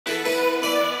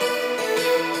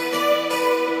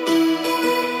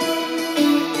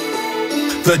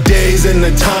The days and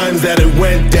the times that it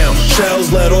went down.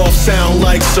 Shells let off sound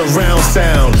like surround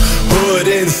sound. Hood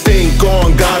instinct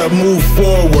gone, gotta move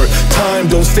forward.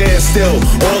 Time don't stand still,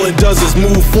 all it does is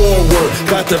move forward.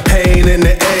 Got the pain and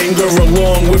the anger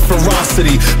along with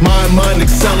ferocity. My mind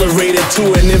accelerated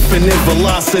to an infinite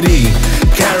velocity.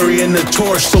 Carrying the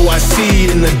torch so I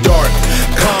see in the dark.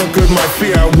 Conquered my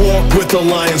fear, I walk with the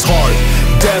lion's heart.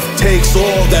 Death takes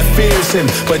all that fears him,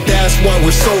 but that's why we're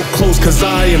so close, cause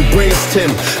I embraced him.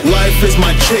 Life is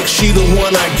my chick, she the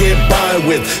one I get by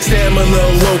with. Stamina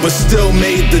low, but still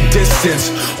made the distance.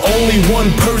 Only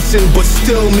one person, but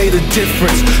still made a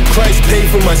difference. Christ paid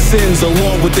for my sins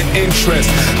along with the interest.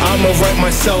 I'ma write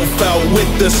myself out with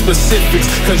the specifics,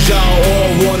 cause y'all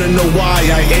all wanna know why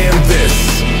I am this.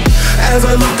 As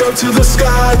I look up to the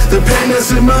sky, the pain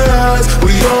that's in my eyes.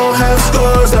 We all have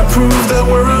scars that prove that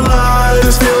we're alive.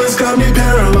 This feeling's got me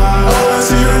paralyzed. All I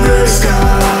see are gray skies.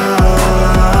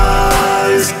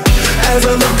 As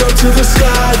I look up to the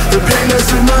sky, the pain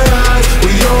that's in my eyes.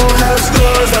 We all have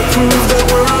scars that prove that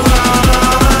we're alive.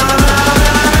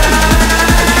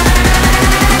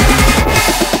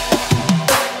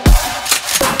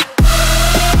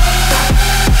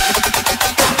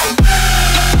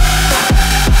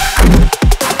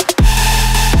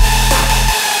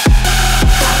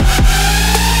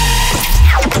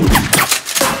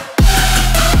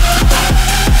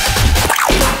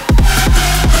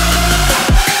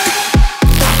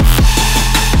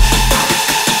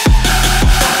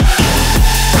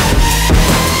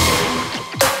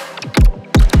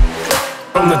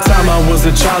 From the time I was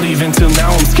a child, even till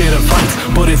now I'm scared of heights.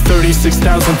 But at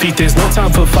 36,000 feet, there's no time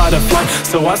for fight or flight.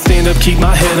 So I stand up, keep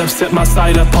my head up, set my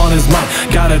sight up on his might.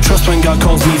 Gotta trust when God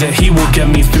calls me that he will get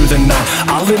me through the night.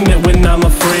 I'll admit when I'm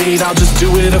afraid, I'll just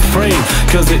do it afraid.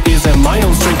 Cause it isn't my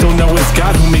own strength, oh no, it's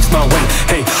God who makes my way.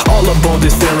 Hey, all aboard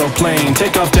this aeroplane,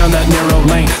 take off down that narrow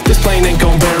lane. This plane ain't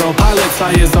gon' barrel, pilot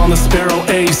tires on the Sparrow.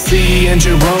 AC and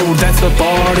Jerode, that's the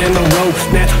Bard in the road.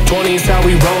 Nat 20's how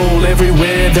we roll,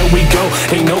 everywhere that we go.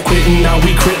 Ain't no quitting, now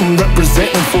we crittin',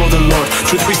 representing for the Lord.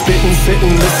 Truth we spittin',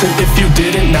 sittin', listen, if you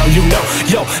didn't, now you know.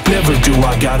 Yo, never do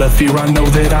I gotta fear, I know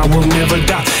that I will never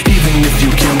die. Even if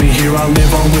you kill me here, I'll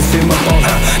live on with him up on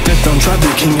high. Death don't try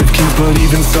the King of Kings, but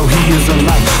even so he is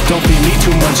alive. Don't pay me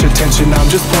too much attention, I'm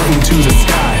just pointing to the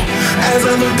sky. As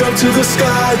I look up to the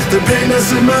sky, the pain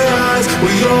that's in my eyes.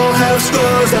 We all have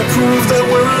scars that prove that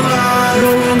we're alive.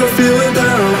 No longer feeling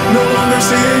down, no longer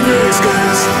seeing gray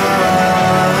skies.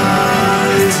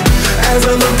 As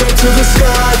I look up to the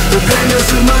sky, the pain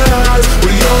that's in my eyes.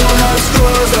 We all have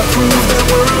scars that prove that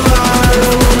we're alive.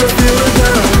 No longer feeling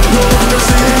down, no longer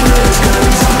seeing gray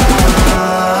skies.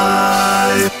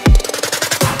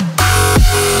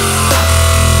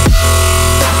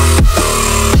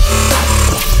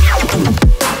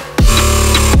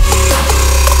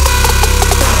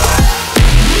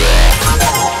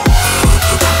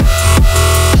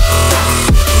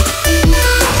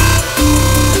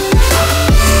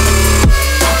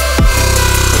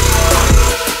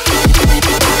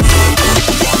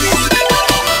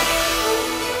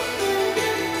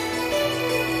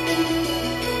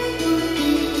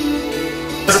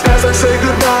 As I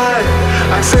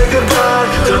say goodbye,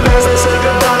 the as I say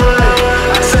goodbye.